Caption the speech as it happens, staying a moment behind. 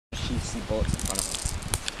Sheets and bullets in front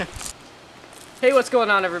of us. Hey, what's going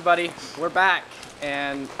on, everybody? We're back,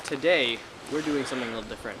 and today we're doing something a little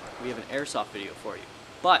different. We have an airsoft video for you,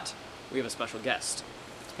 but we have a special guest,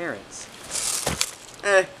 Terrence.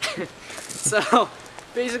 So,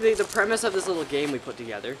 basically, the premise of this little game we put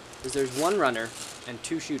together is there's one runner and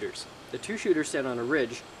two shooters. The two shooters stand on a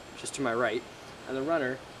ridge just to my right, and the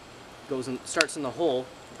runner goes and starts in the hole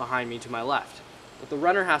behind me to my left. What the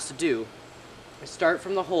runner has to do is start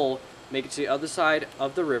from the hole, make it to the other side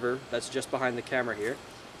of the river that's just behind the camera here,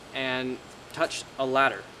 and touch a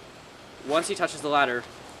ladder. Once he touches the ladder,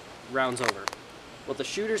 round's over. What the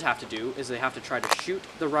shooters have to do is they have to try to shoot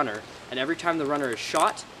the runner, and every time the runner is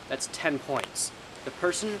shot, that's 10 points. The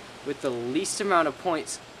person with the least amount of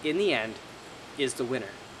points in the end is the winner.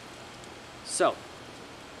 So,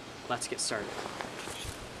 let's get started.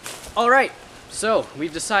 Alright, so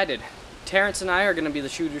we've decided. Terrence and I are going to be the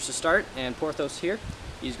shooters to start, and Porthos here,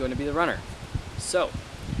 he's going to be the runner. So,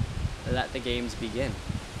 let the games begin.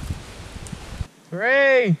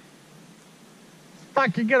 3.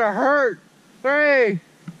 Fuck, you're gonna hurt. 3,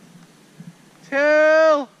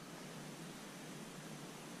 2,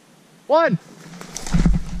 1.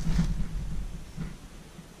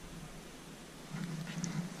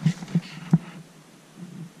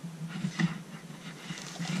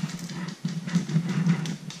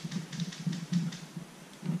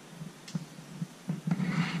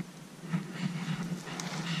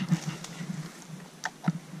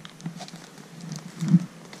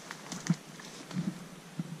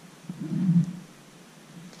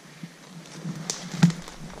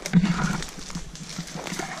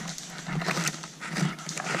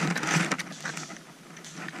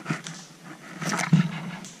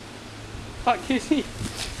 Fuck, Casey!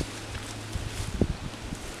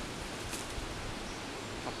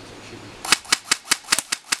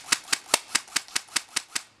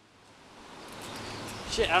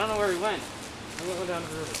 Shit, I don't know where he went. I went down the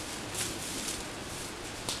river.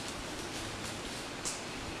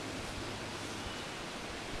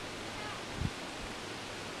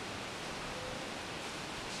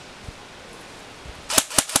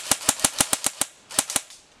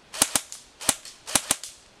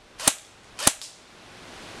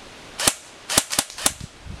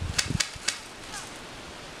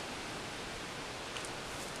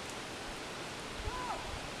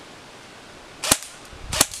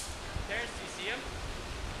 Terrence, do you see him?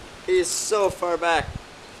 He is so far back.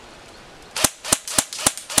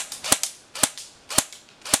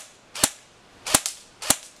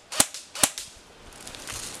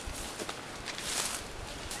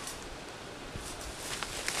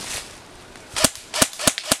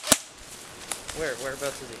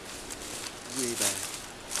 Whereabouts is he? Way back.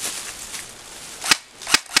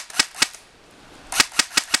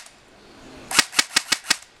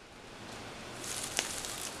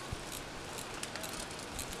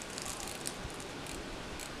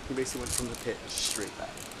 He basically went from the pit straight back.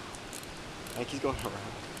 Like he's going around.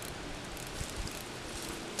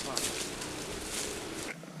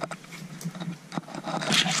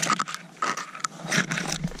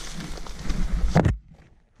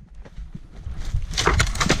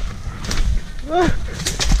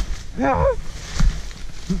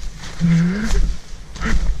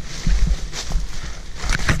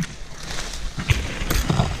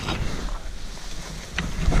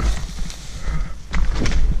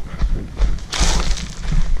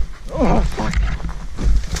 Oh, fuck.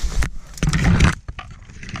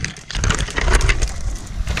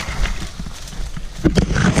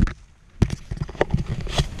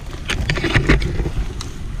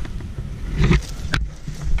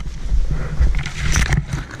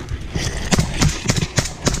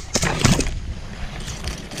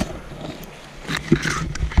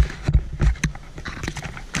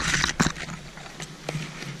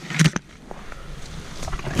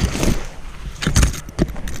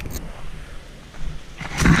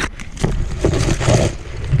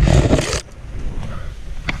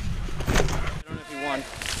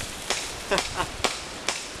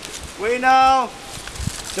 We know!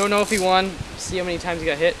 Don't know if he won. See how many times he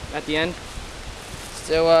got hit at the end.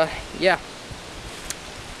 So, yeah.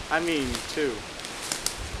 I mean, 2.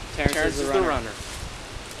 Terrence is the runner.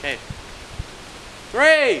 Okay.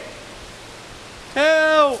 3,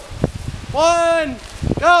 2, 1,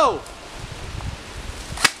 go!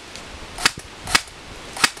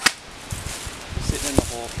 Sitting in the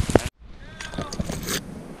hole.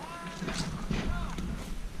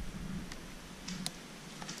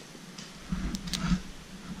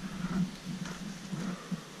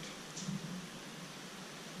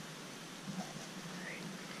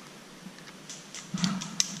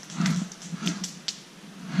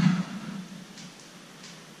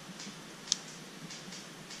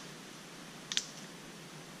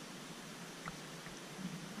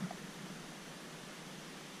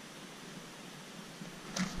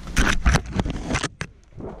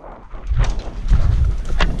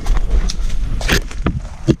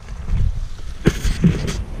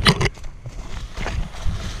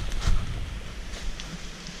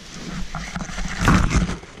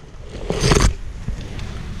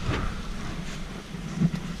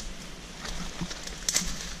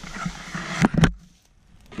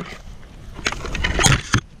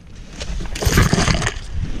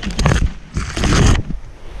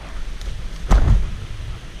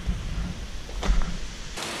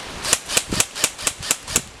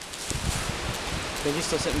 think he's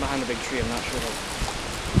still sitting behind the big tree. I'm not sure though.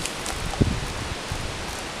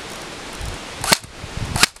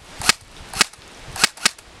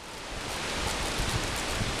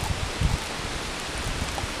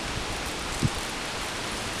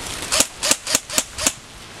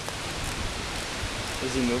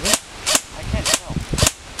 Is he moving? I can't tell.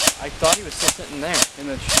 I thought he was still sitting there in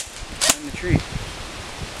the tree.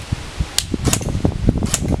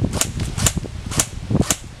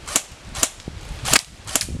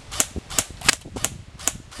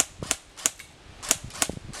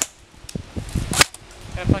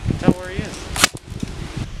 Can't fucking tell where he is.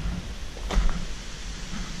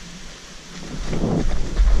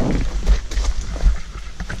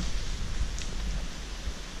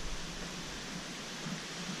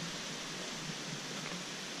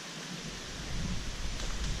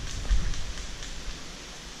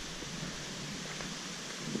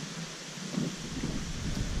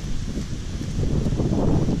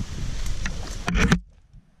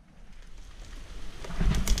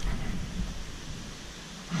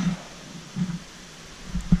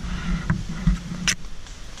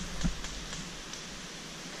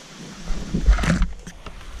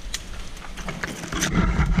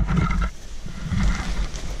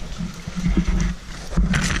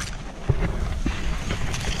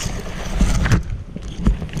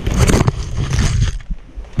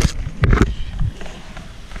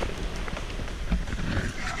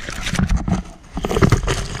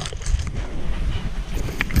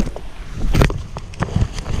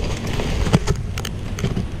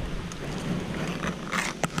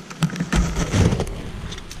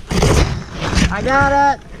 I got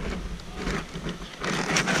it!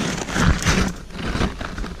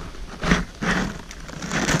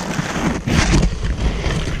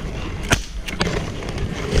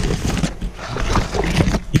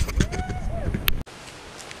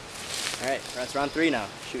 Alright, that's round 3 now.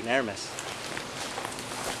 Shooting air miss.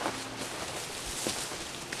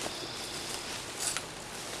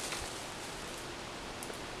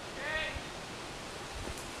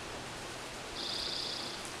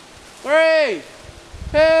 Three,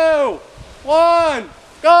 2, 1,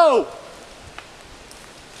 go!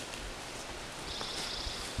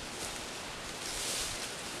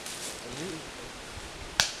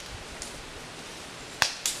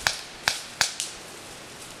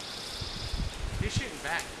 He's shooting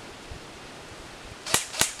back.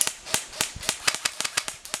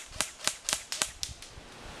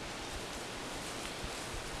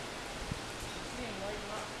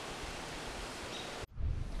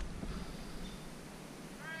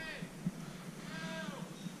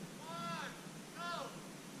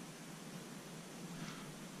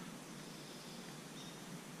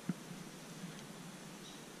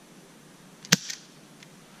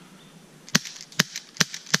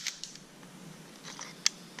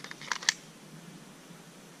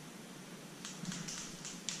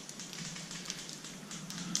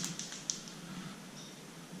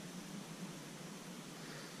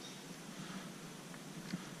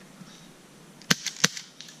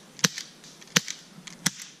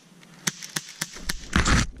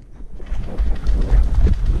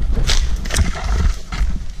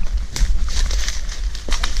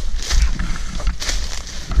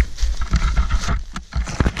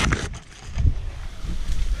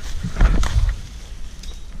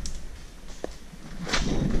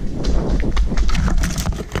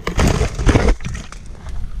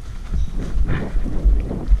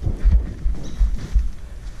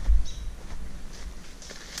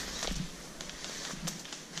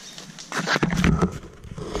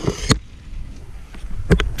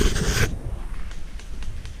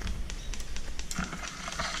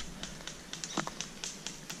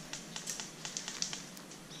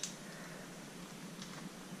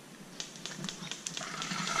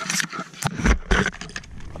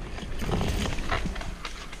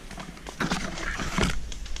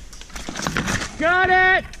 Got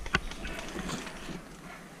it!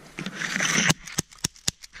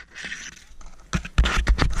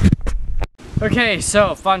 Okay,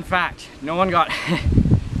 so fun fact, no one got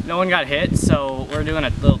hit, so we're doing a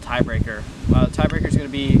little tiebreaker. The tiebreaker is going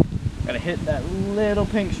to be, gotta hit that little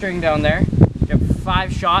pink string down there, get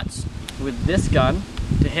 5 shots with this gun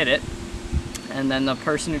to hit it, and then the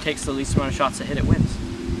person who takes the least amount of shots to hit it wins.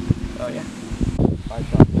 So yeah, 5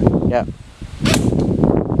 shots. Yeah.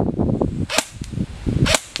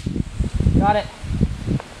 Got it.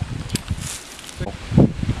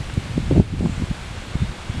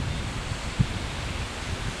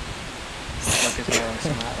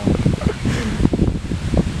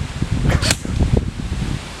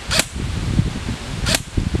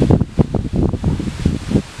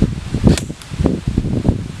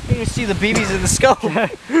 even see the BBs in the scope.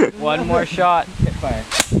 One more shot. Hit fire.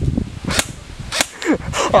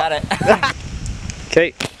 Got it.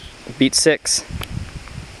 Okay, beat 6.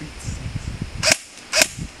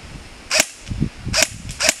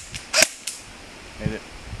 Made it.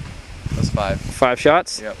 That's 5. 5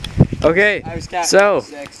 shots? Yep. Okay, I was captain. so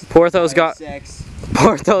 6. Porthos got 6.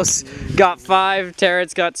 Porthos got 5,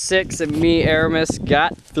 Terrence got 6, and me, Aramis,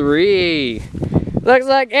 got 3. Looks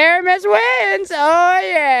like Aramis wins! Oh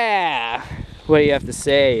yeah! What do you have to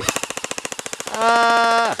say?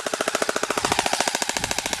 Fuck!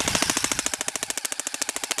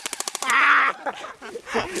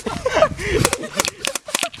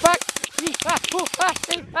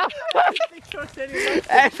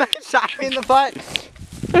 Shot me in the butt.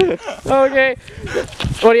 Okay,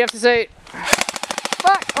 what do you have to say?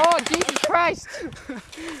 Fuck! Oh, Jesus Christ!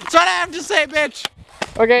 That's what I have to say, bitch.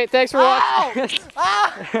 Okay, thanks for watching.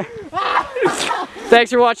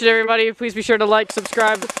 Thanks for watching, everybody. Please be sure to like,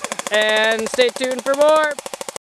 subscribe, and stay tuned for more.